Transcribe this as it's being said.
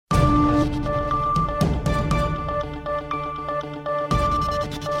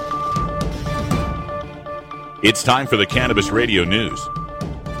It's time for the Cannabis Radio News,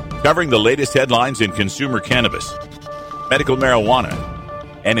 covering the latest headlines in consumer cannabis, medical marijuana,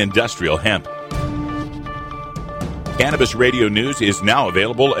 and industrial hemp. Cannabis Radio News is now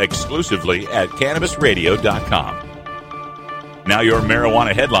available exclusively at CannabisRadio.com. Now your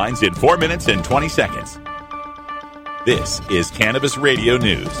marijuana headlines in 4 minutes and 20 seconds. This is Cannabis Radio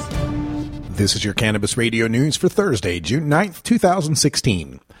News. This is your Cannabis Radio News for Thursday, June 9th,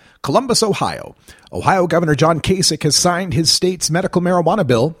 2016. Columbus, Ohio. Ohio Governor John Kasich has signed his state's medical marijuana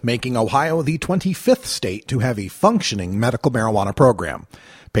bill, making Ohio the 25th state to have a functioning medical marijuana program.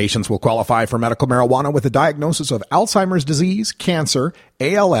 Patients will qualify for medical marijuana with a diagnosis of Alzheimer's disease, cancer,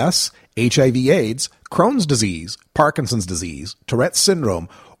 ALS, HIV/AIDS, Crohn's disease, Parkinson's disease, Tourette's syndrome,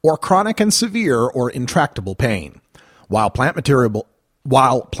 or chronic and severe or intractable pain. While plant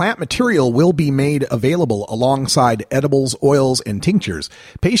material will be made available alongside edibles, oils, and tinctures,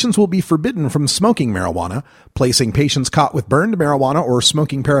 patients will be forbidden from smoking marijuana, placing patients caught with burned marijuana or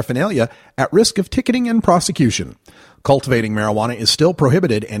smoking paraphernalia at risk of ticketing and prosecution. Cultivating marijuana is still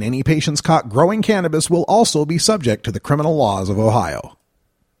prohibited, and any patients caught growing cannabis will also be subject to the criminal laws of Ohio.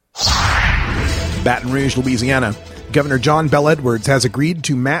 Baton Rouge, Louisiana. Governor John Bel Edwards has agreed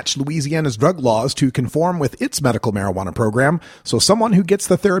to match Louisiana's drug laws to conform with its medical marijuana program, so someone who gets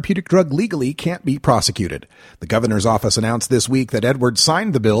the therapeutic drug legally can't be prosecuted. The governor's office announced this week that Edwards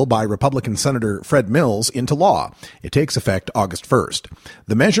signed the bill by Republican Senator Fred Mills into law. It takes effect August 1st.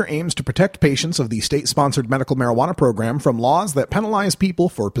 The measure aims to protect patients of the state-sponsored medical marijuana program from laws that penalize people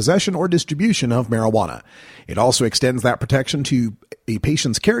for possession or distribution of marijuana. It also extends that protection to a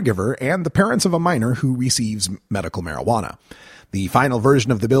patient's caregiver and the parents of a minor who receives medical marijuana. The final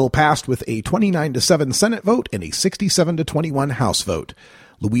version of the bill passed with a 29-7 Senate vote and a 67-21 House vote.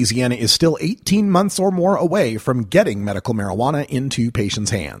 Louisiana is still 18 months or more away from getting medical marijuana into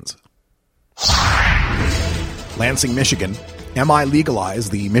patients' hands. Lansing, Michigan. MI Legalize,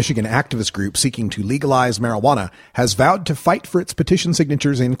 the Michigan activist group seeking to legalize marijuana, has vowed to fight for its petition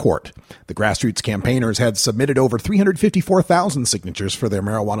signatures in court. The grassroots campaigners had submitted over 354,000 signatures for their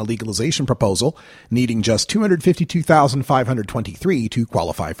marijuana legalization proposal, needing just 252,523 to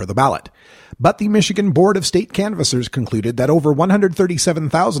qualify for the ballot. But the Michigan Board of State Canvassers concluded that over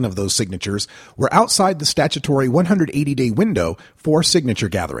 137,000 of those signatures were outside the statutory 180-day window for signature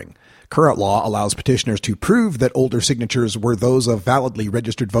gathering. Current law allows petitioners to prove that older signatures were those of validly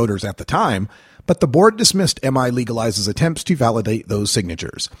registered voters at the time, but the board dismissed MI Legalize's attempts to validate those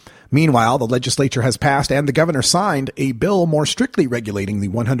signatures. Meanwhile, the legislature has passed and the governor signed a bill more strictly regulating the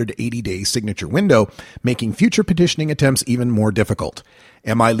 180-day signature window, making future petitioning attempts even more difficult.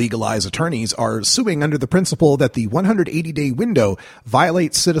 MI Legalize attorneys are suing under the principle that the 180-day window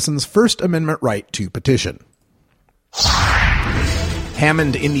violates citizens' First Amendment right to petition.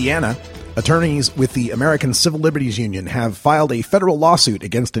 Hammond, Indiana. Attorneys with the American Civil Liberties Union have filed a federal lawsuit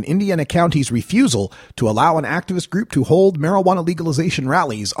against an Indiana county's refusal to allow an activist group to hold marijuana legalization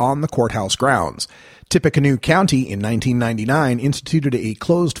rallies on the courthouse grounds. Tippecanoe County in 1999 instituted a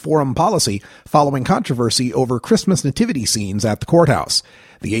closed forum policy following controversy over Christmas nativity scenes at the courthouse.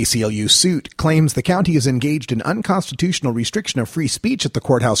 The ACLU suit claims the county is engaged in unconstitutional restriction of free speech at the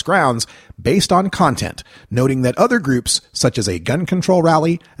courthouse grounds based on content, noting that other groups, such as a gun control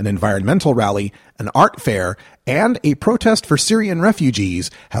rally, an environmental rally, an art fair, and a protest for Syrian refugees,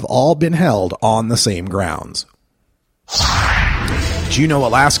 have all been held on the same grounds. Juneau,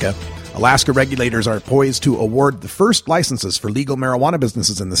 Alaska. Alaska regulators are poised to award the first licenses for legal marijuana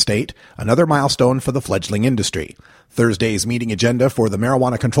businesses in the state, another milestone for the fledgling industry. Thursday's meeting agenda for the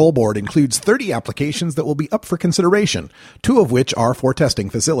Marijuana Control Board includes 30 applications that will be up for consideration, 2 of which are for testing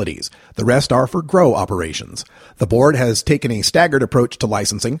facilities. The rest are for grow operations. The board has taken a staggered approach to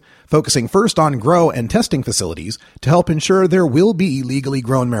licensing, focusing first on grow and testing facilities to help ensure there will be legally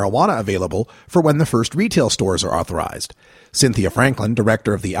grown marijuana available for when the first retail stores are authorized. Cynthia Franklin,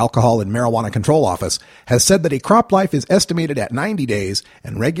 director of the Alcohol and Marijuana Control Office, has said that a crop life is estimated at 90 days,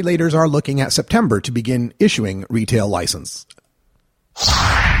 and regulators are looking at September to begin issuing retail license.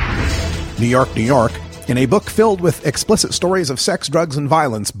 New York, New York. In a book filled with explicit stories of sex, drugs, and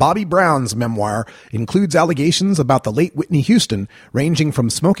violence, Bobby Brown's memoir includes allegations about the late Whitney Houston, ranging from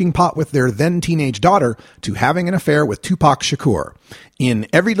smoking pot with their then-teenage daughter to having an affair with Tupac Shakur. In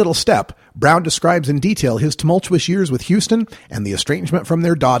Every Little Step, Brown describes in detail his tumultuous years with Houston and the estrangement from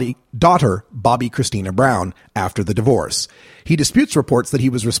their daughter, Bobby Christina Brown, after the divorce. He disputes reports that he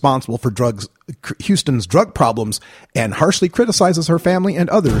was responsible for Houston's drug problems and harshly criticizes her family and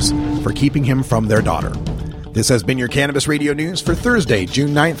others for keeping him from their daughter. This has been your Cannabis Radio News for Thursday,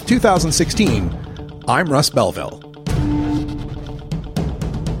 June 9th, 2016. I'm Russ Belville.